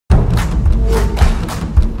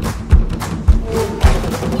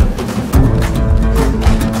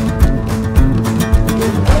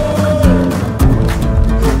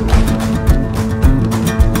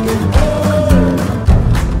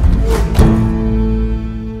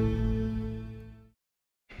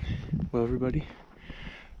everybody,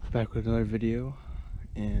 back with another video.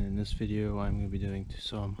 And in this video I'm going to be doing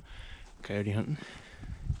some coyote hunting.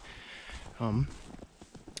 The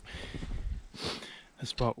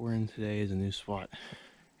spot we're in today is a new spot.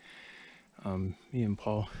 Me and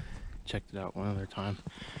Paul checked it out one other time.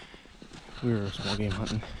 We were small game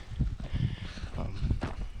hunting,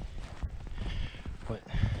 but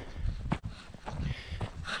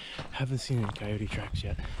haven't seen any coyote tracks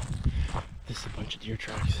yet. This is a bunch of deer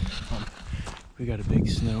tracks. We got a big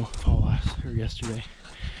snowfall yesterday,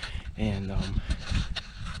 and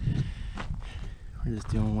we're just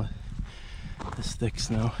dealing with this thick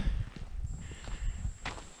snow.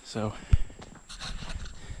 So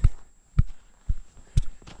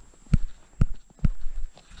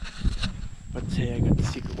but today I got the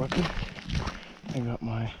secret weapon. I got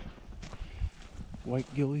my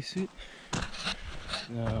white ghillie suit.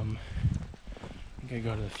 I think I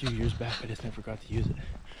got it a few years back. I just never got to use it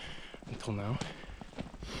until now.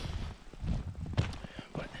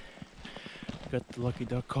 But I got the lucky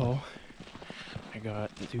duck call. I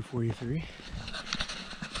got the 243.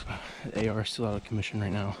 The AR is still out of commission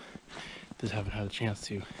right now. Just haven't had a chance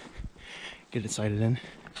to get it sighted in.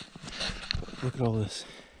 But look at all this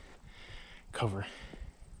cover.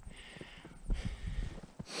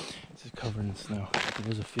 This is covered in snow.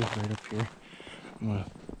 There's a field right up here. I'm gonna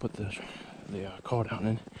put the call down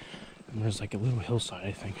in, and there's like a little hillside,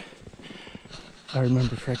 I think. If I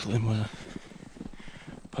remember correctly, I'm gonna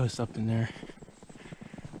post up in there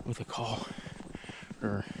with a call,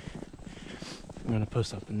 or I'm gonna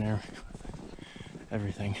post up in there with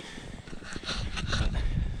everything. But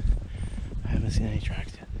I haven't seen any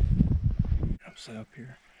tracks yet. I'm set up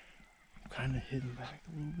here. I'm kind of hidden back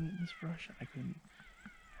a little bit in this brush. I didn't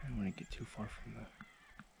want to get too far from the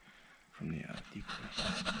decoy.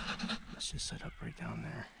 Let's just set up right down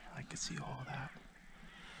there. I can see all that.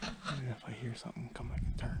 And if I hear something come, I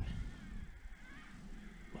can turn.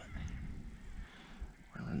 But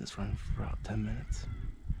we're gonna run this run for about 10 minutes,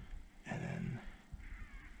 and then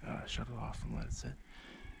shut it off and let it sit.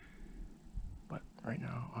 But right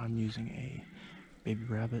now I'm using a baby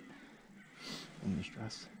rabbit in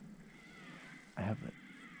distress. I have it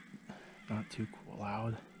not too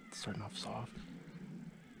loud. It's starting off soft.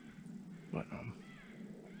 But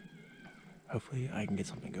hopefully I can get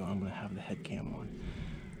something going. I'm gonna have the head cam on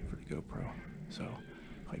for the GoPro, so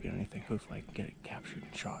if I get anything, hopefully I can get it captured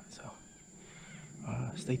and shot. So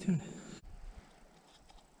stay tuned.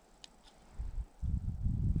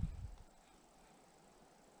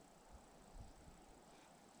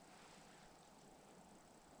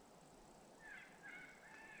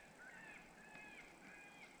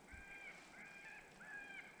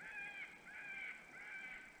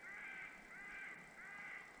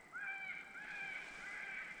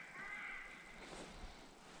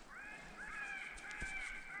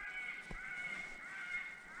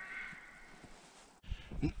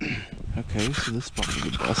 Okay, so this spot is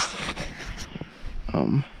a bust.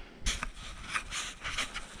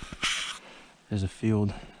 There's a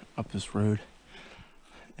field up this road,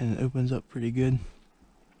 and it opens up pretty good.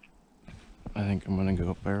 I think I'm gonna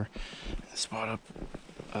go up there and spot up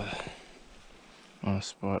on a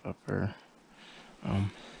spot up there. I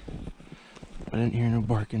didn't hear no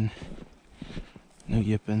barking, no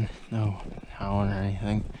yipping, no howling or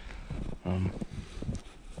anything.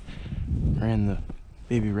 Ran the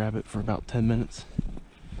baby rabbit for about 10 minutes.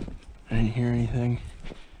 I didn't hear anything,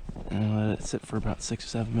 and I let it sit for about 6 or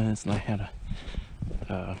 7 minutes, and I had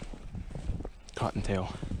a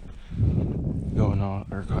cottontail going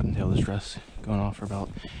off, or cottontail distress going off for about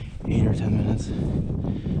 8 or 10 minutes. I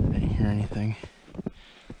didn't hear anything,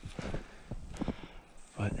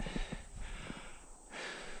 but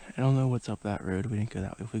I don't know what's up that road. We didn't go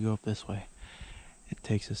that way. If we go up this way, it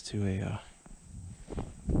takes us to a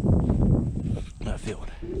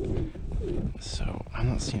field. So I'm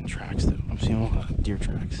not seeing tracks though. I'm seeing a lot of deer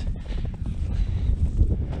tracks.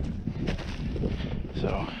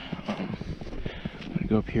 So I'm gonna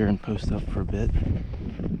go up here and post up for a bit,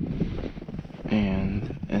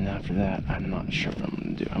 and after that I'm not sure what I'm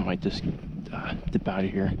gonna do. I might just dip out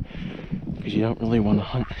of here, because you don't really want to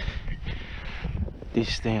hunt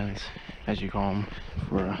these stands, as you call them,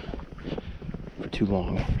 for too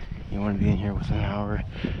long. You want to be in here within an hour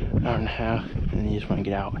and a half, and then you just want to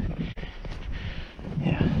get out.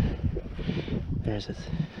 Yeah, there's this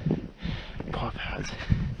paw pads.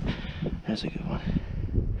 There's a good one.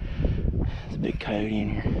 There's a big coyote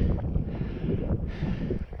in here.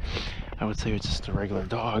 I would say it's just a regular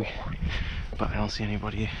dog, but I don't see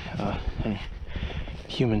anybody, any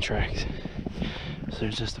human tracks. So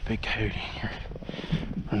there's just a big coyote in here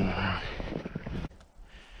running around.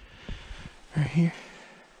 right here.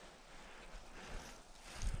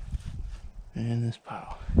 And in this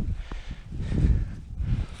pile.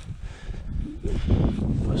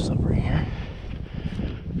 Post up right here.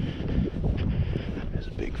 There's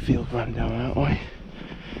a big field running down that way.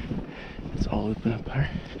 It's all open up there.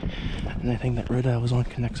 And I think that road I was on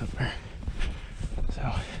connects up there. So,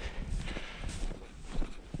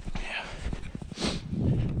 yeah.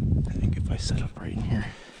 I think if I set up right in here,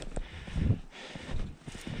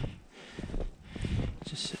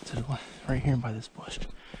 just sit to the left, right here by this bush.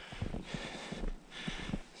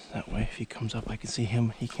 So that way if he comes up I can see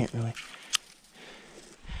him, he can't really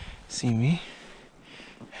see me.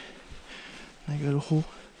 I got a whole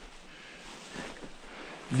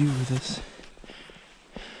view of this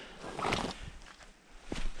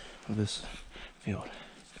field.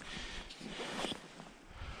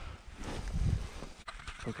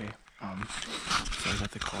 Okay, so I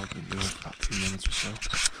got the call to do it about 2 minutes or so,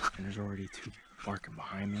 and there's already two barking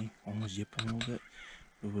behind me, almost yipping a little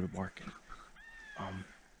bit of barking. I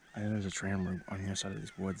know there's a tram road on the other side of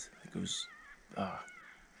these woods that goes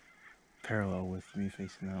parallel with me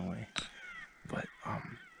facing that way, but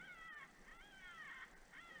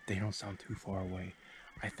they don't sound too far away.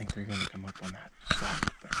 I think they're gonna come up on that flat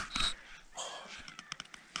up there. Oh.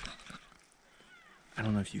 I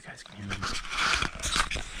don't know if you guys can hear them.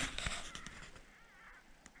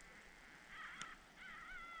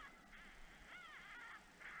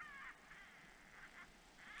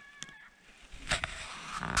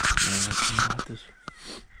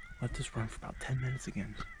 Let this run for about 10 minutes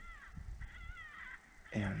again.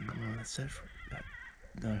 And I'm gonna let it sit for that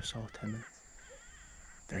another solid 10 minutes.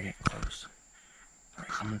 They're getting close.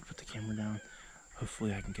 Alright, I'm gonna put the camera down.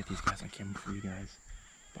 Hopefully I can get these guys on camera for you guys.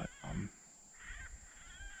 But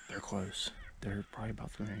they're close. They're probably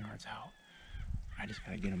about 300 yards out. I just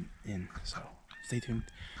gotta get them in, so stay tuned.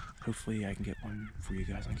 Hopefully I can get one for you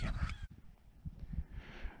guys on camera.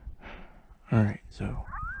 Alright, so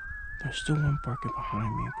there's still one barking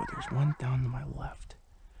behind me, but there's one down to my left.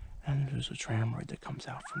 And there's a tram road that comes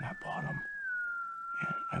out from that bottom.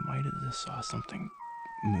 And I might have just saw something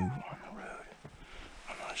move on the road.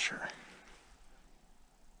 I'm not sure.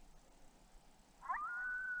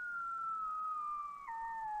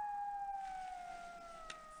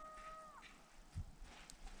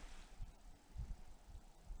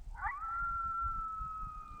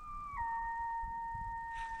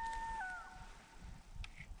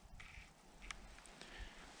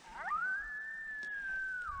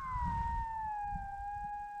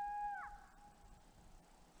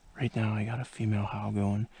 Right now I got a female howl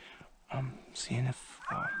going. I'm seeing if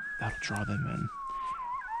that'll draw them in.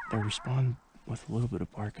 They respond with a little bit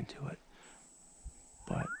of barking to it,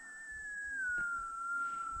 but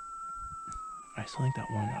I still think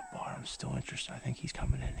that one at that bottom's still interested. I think he's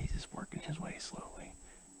coming in. He's just working his way slowly.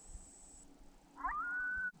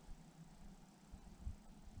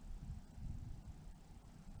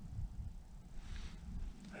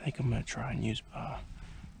 I think I'm gonna try and use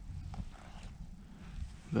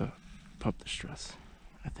the pup distress.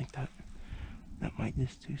 I think that might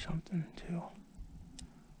just do something too.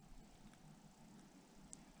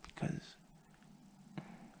 Because if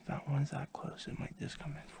that one's that close, it might just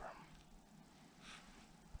come in for him.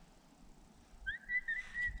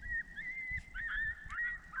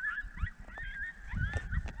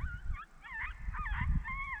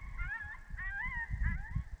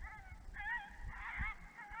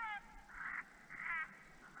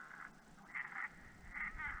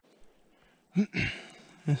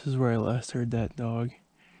 This is where I last heard that dog.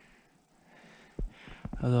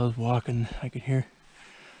 As I was walking, I could hear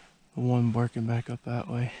the one barking back up that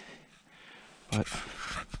way. But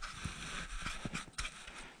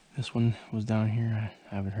this one was down here.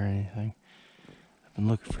 I haven't heard anything. I've been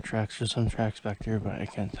looking for tracks. There's some tracks back there, but I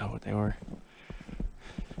can't tell what they were.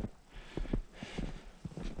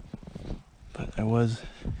 But I was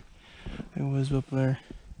up there.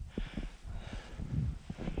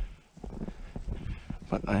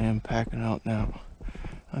 But I am packing out now.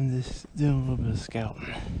 I'm just doing a little bit of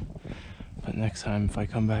scouting. But next time, if I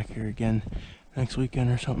come back here again, next weekend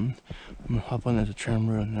or something, I'm gonna hop on the tram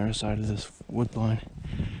road on the other side of this wood line.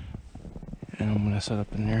 And I'm gonna set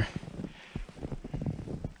up in there.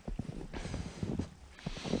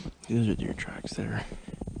 These are deer tracks there.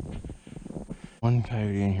 One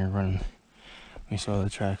coyote in here running. We saw the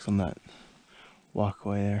tracks on that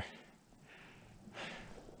walkway there.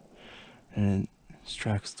 And his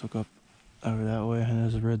tracks took up over that way, and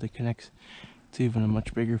there's a road that connects to even a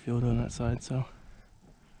much bigger field on that side, so.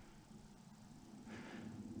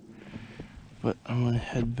 But I'm gonna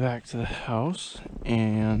head back to the house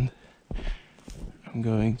and I'm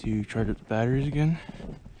going to charge up the batteries again,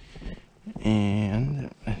 and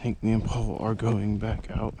I think me and Paul are going back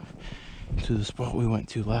out to the spot we went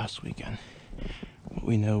to last weekend.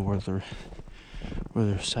 We know where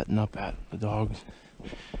they're setting up at, the dogs,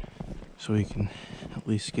 so we can at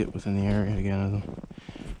least get within the area again of them.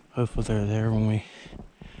 Hopefully they're there when we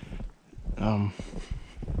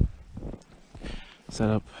set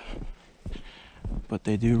up. But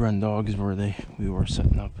they do run dogs where we were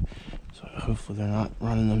setting up, so hopefully they're not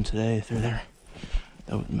running them today if they're there.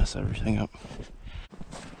 That would mess everything up.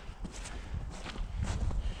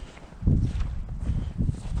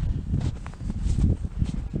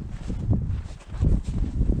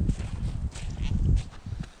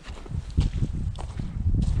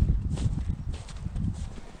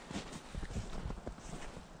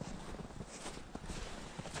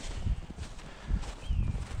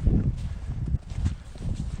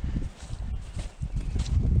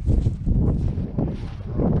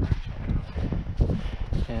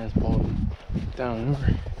 Yeah, it's falling down and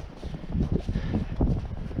over.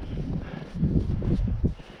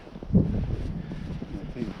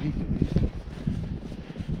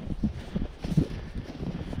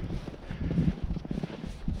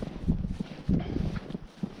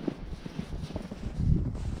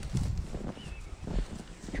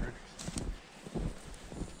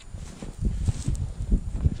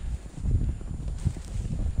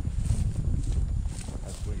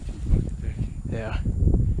 That's way too fucking thick. Yeah.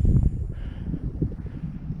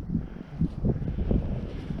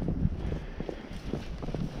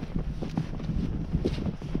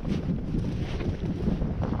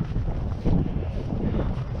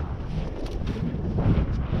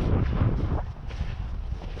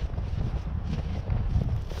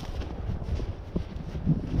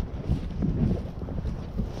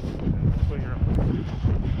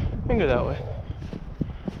 We can go that way.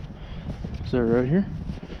 Is there a road here?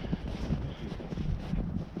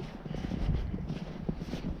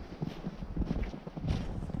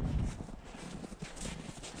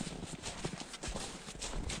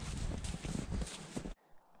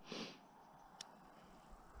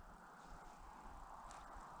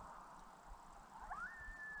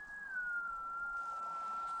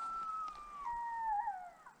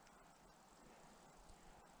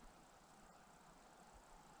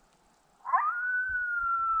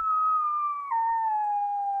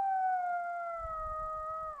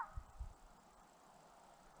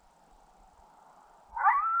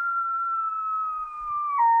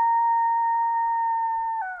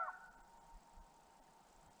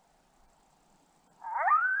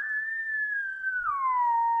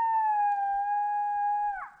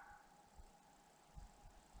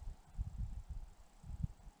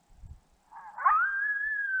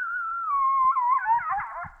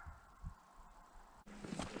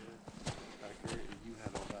 You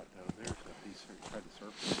had all that down there, so these tried to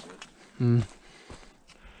circle a bit. Hmm.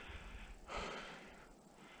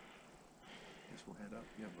 Guess we'll head up.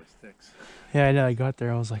 Yeah, my sticks. Yeah, I know. I got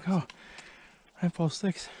there. I was like, oh, I have all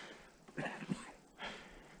sticks. I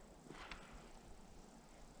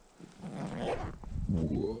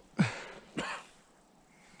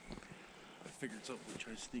figured something would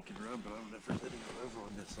try sneaking around, but I don't know if there's anyone over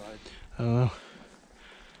on this side. I don't know.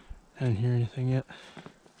 I didn't hear anything yet.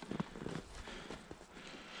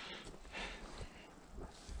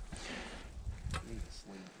 I need a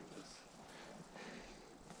sling for this.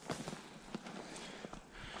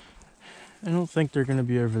 I don't think they're going to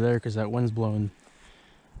be over there because that wind's blowing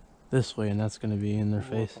this way and that's going to be in their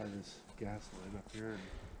We'll face. find this gas line up here.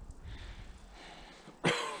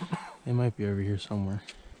 They might be over here somewhere.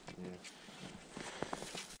 Yeah.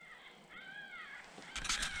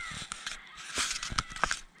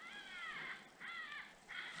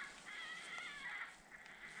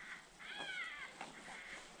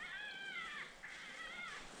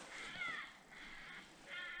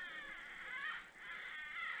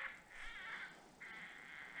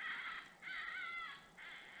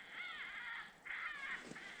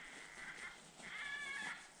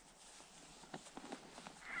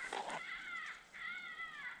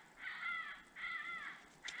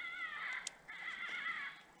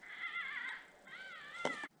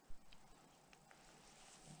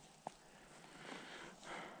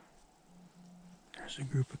 There's a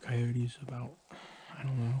group of coyotes about, I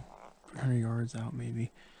don't know, 300 yards out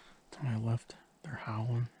maybe to my left. They're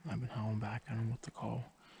howling. I've been howling back. I don't know what to call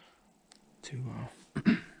to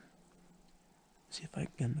see if I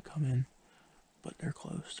can get them to come in. But they're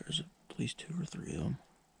close. There's at least 2 or 3 of them.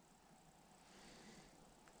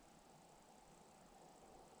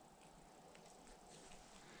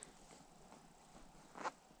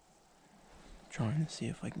 Trying to see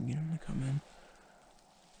if I can get them to come in.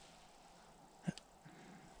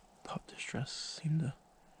 stress seemed to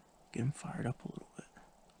get him fired up a little bit.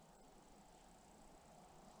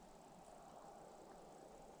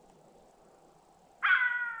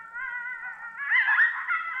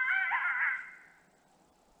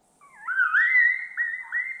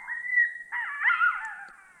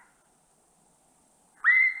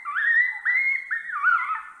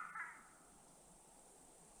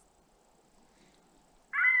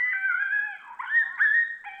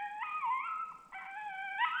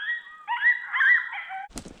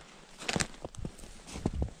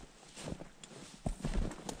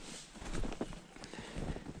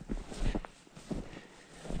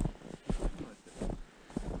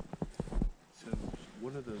 So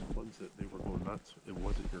one of the ones that they were going nuts, it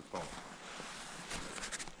wasn't your fault.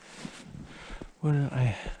 Well,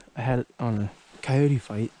 I had it on a coyote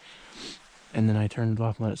fight, and then I turned it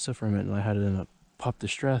off and let it sit for a minute, and I had it in a pop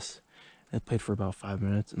distress. It played for about 5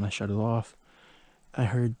 minutes, and I shut it off. I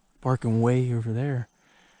heard barking way over there.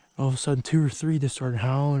 All of a sudden, 2 or 3 just started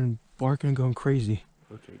howling and barking and going crazy.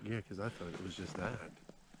 Okay, yeah, because I thought it was just that.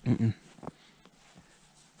 Mm-mm.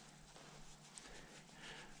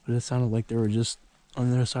 But it sounded like they were just on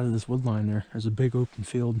the other side of this wood line there. There's a big open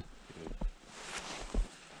field.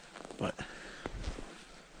 But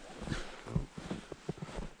Well,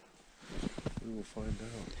 we will find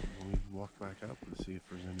out when we walk back up and see if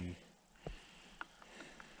there's any.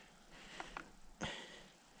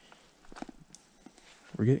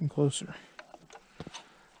 we're getting closer.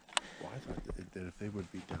 Well, I thought that if they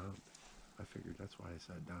would be down, I figured that's why I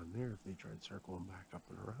sat down there. If they tried circling back up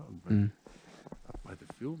and around, but up by the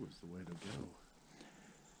field was the way to go.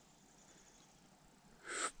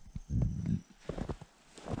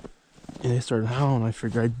 Yeah, they started howling. I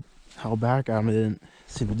figured I'd howl back at them. They didn't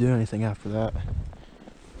seem to do anything after that.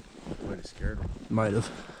 Might have scared them. Might have.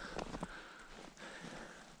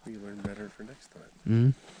 We learn better for next time. Mm-hmm.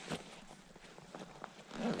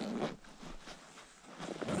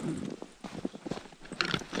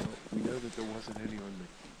 Well, we know that there wasn't any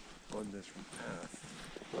on this path.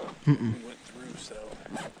 Mm-mm. We went through, so.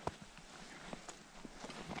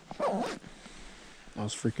 I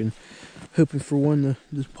was freaking hoping for one to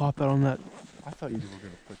just pop out on that. I thought you were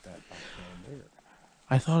going to put that back down there.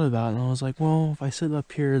 I thought about it and I was like, well, if I sit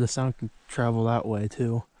up here, the sound can travel that way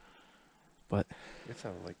too. But It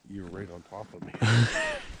sounded like you were right on top of me.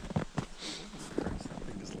 Christ, that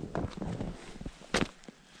thing is long.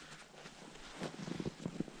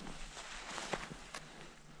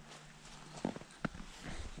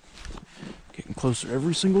 getting closer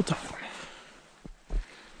every single time.